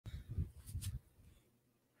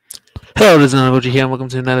Hello, this is Nanaboji here, and welcome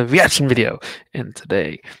to another reaction video. And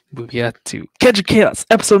today, we react to Kenshin Chaos,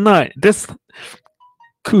 Episode 9. This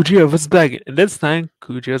Kudajira vs. Bagan. And this time,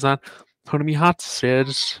 Kudajira's on Tournament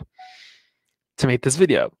hostage to make this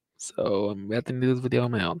video. So, I'm reacting to this video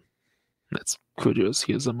on my own. That's Kudajira's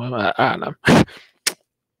here's on my I don't know.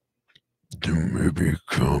 Don't maybe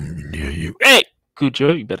come near you. Hey!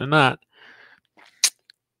 Kudajira, you better not.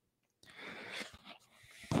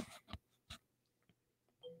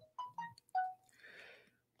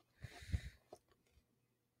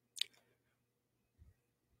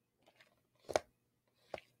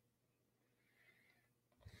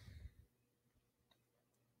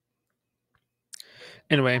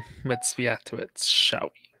 Anyway, let's react to it,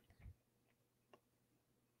 shall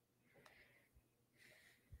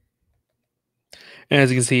we? And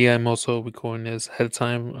as you can see, I'm also recording this ahead of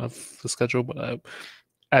time of the schedule, but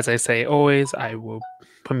as I say always, I will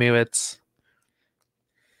premiere it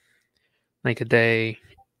like a day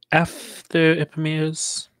after it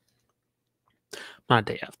premieres. Not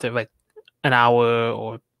a day after, like an hour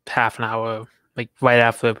or half an hour, like right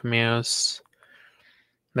after it premieres,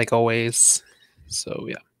 like always. So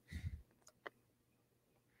yeah.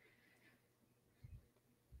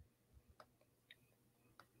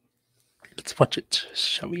 Let's watch it,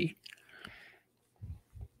 shall we?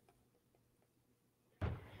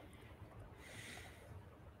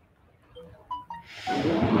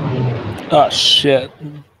 Oh shit,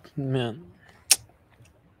 man.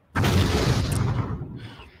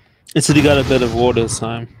 It said he got a bit of water this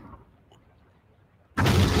time.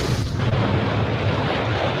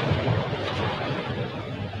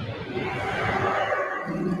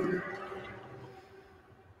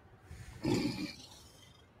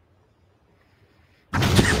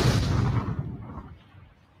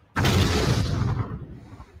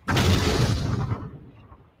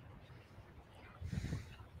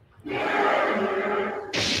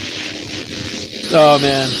 Oh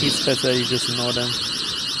man, he's pissed that he just ignored him.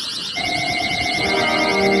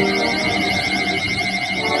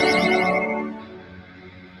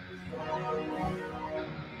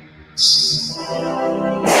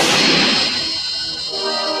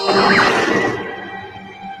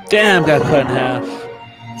 Damn, got cut in half.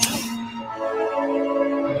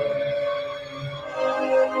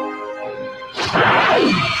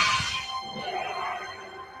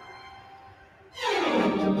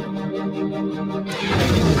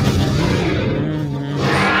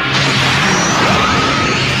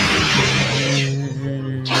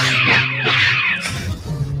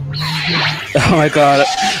 Oh my god,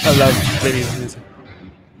 I love video music.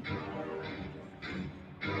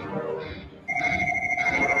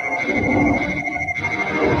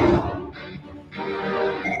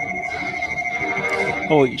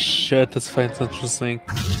 Holy shit, this fight's interesting.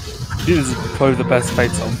 This is probably the best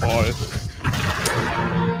fight so far.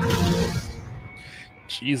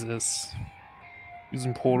 Jesus.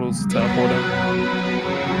 Using portals to teleport him.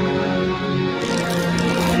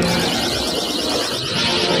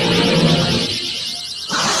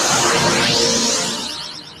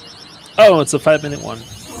 Oh, it's a 5-minute one.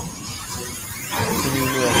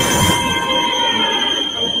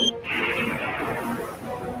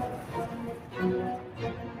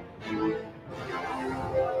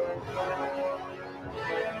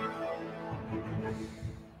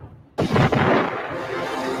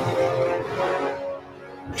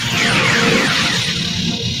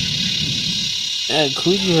 Yeah,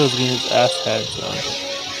 Kudajira's getting his ass handed to him.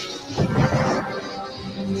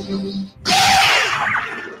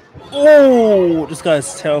 Oh, this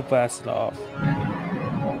guy's tail blasted off.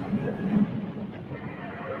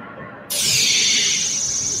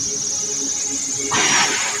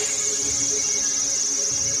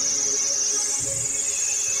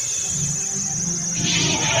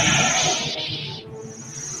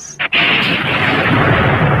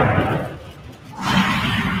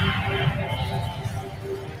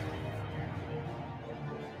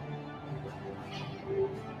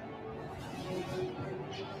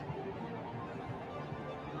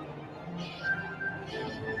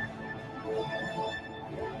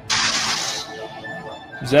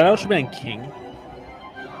 Is that Ultraman King?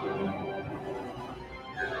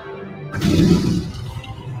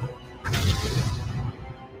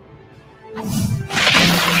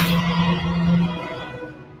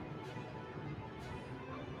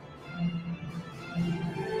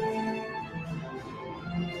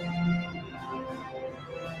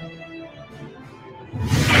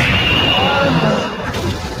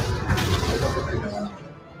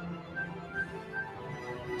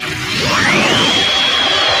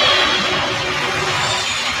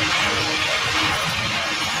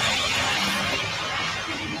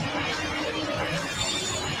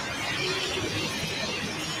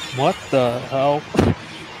 What the hell?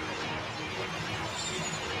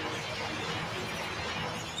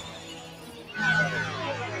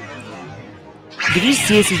 Did he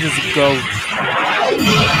seriously just go?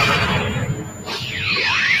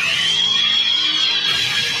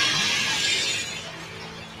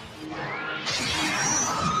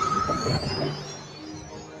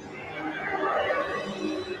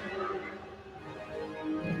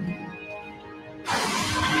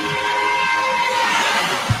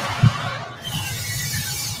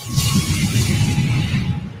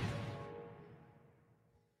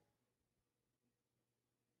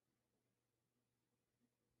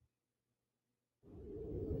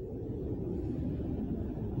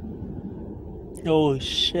 Oh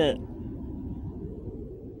shit.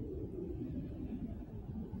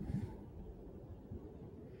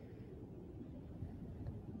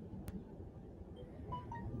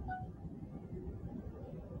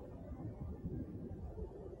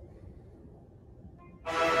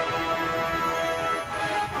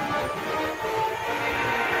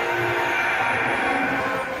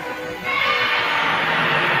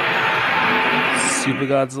 Super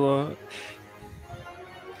Godzilla.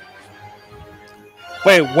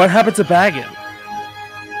 Wait, what happened to Bagan?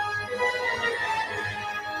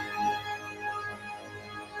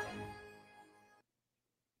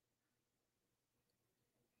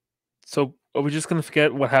 So are we just gonna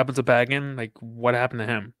forget what happened to Bagan? Like, what happened to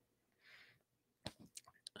him?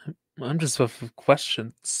 I'm just with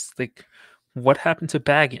questions. Like, what happened to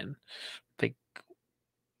Bagan? Like,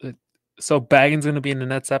 so Bagan's gonna be in the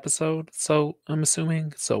next episode. So I'm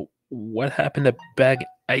assuming. So what happened to Bagan?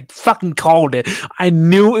 I fucking called it. I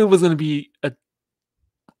knew it was gonna be a.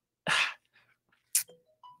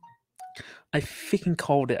 I freaking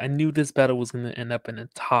called it. I knew this battle was gonna end up in a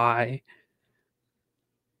tie.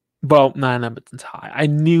 Well, not end up in a tie. I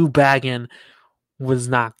knew Bagan was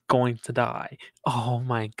not going to die. Oh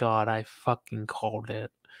my god, I fucking called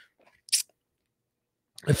it.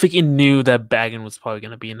 I freaking knew that Bagan was probably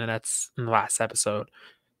gonna be in the last episode.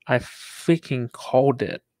 I freaking called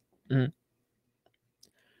it.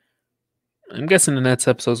 I'm guessing the next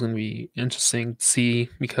episode is gonna be interesting to see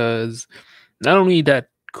because not only that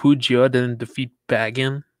Kudajira didn't defeat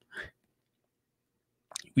Bagan,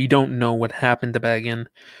 we don't know what happened to Bagan.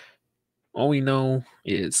 All we know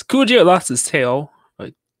is Kudajira lost his tail.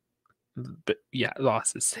 But yeah,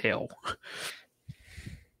 lost his tail.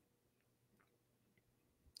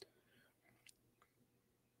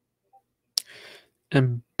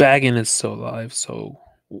 And Bagan is still alive, so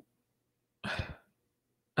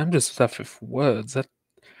I'm just left with words.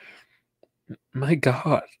 My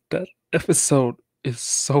god, that episode is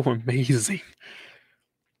so amazing.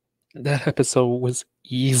 That episode was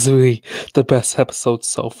easily the best episode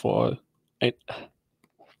so far.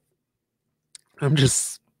 I'm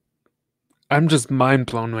just mind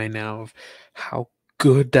blown right now of how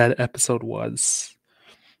good that episode was.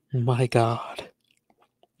 My god.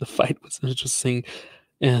 The fight was interesting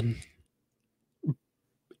and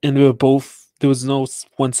we were both, there was no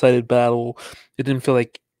one-sided battle. It didn't feel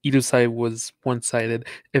like either side was one-sided.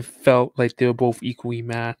 It felt like they were both equally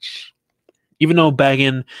matched. Even though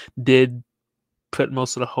Bagan did put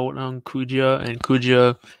most of the hold on Kudajira, and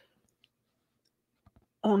Kudajira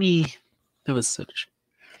only there was such.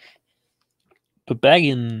 But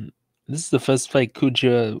Bagan, this is the first fight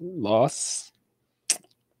Kudajira lost.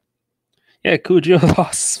 Yeah, Kudajira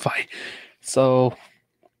lost this fight. So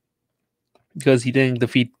because he didn't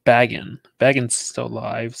defeat Bagan. Bagan's still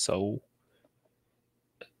alive, so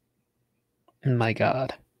my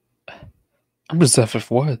god. I'm just left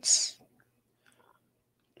with words.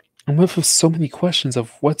 I'm left with so many questions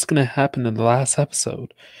of what's gonna happen in the last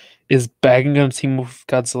episode. Is Bagan gonna team up with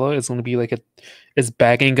Godzilla? Is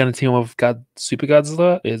Bagan gonna team up with Super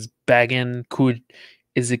Godzilla? Is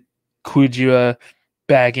it Kudajira,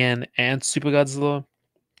 Bagan, and Super Godzilla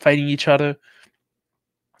fighting each other?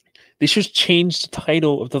 They should change the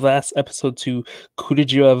title of the last episode to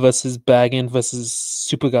Kudajira versus Bagan versus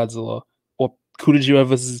Super Godzilla, or Kudajira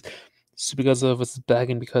versus Super Godzilla versus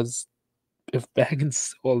Bagan, because if Bagan's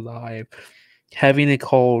still alive, having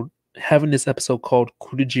this episode called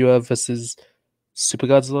Kudajira versus Super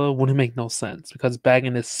Godzilla wouldn't make no sense because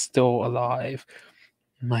Bagan is still alive.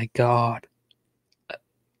 My god.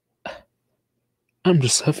 I'm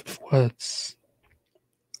just left with words.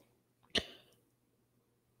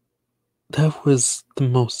 That was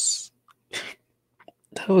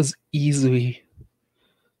easily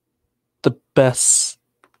the best.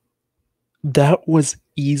 That was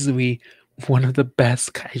easily one of the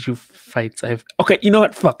best kaiju fights I've. Okay, you know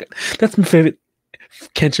what? Fuck it. That's my favorite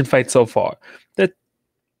Kenshin fight so far.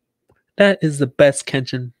 That is the best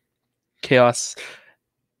Kenshin Chaos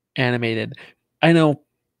animated. I know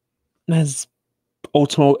his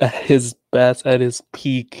Ultimo at his best, at his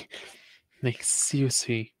peak. Like,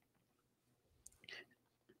 seriously.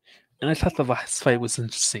 And I thought the last fight was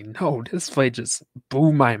interesting. No, this fight just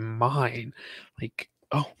blew my mind. Like,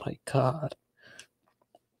 oh my god.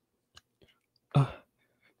 Uh,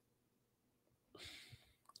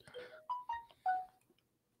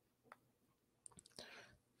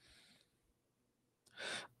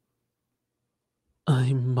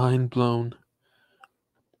 I'm mind blown.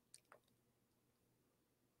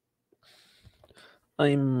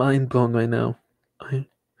 I'm mind blown right now. I,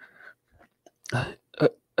 I,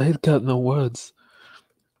 I've got no words.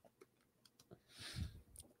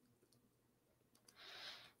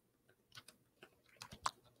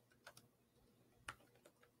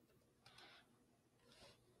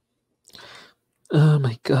 Oh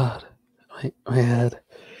my god. My head.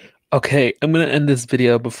 Okay, I'm gonna end this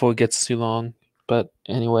video before it gets too long. But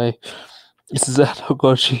anyway, this is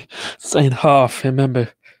Hogoshi signing off. Remember,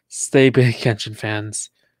 stay big, Kenshin fans.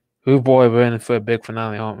 Oh boy, we're in for a big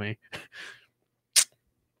finale, aren't we?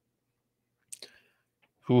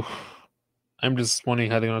 Oof. I'm just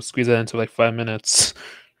wondering how they're gonna squeeze that into like 5 minutes.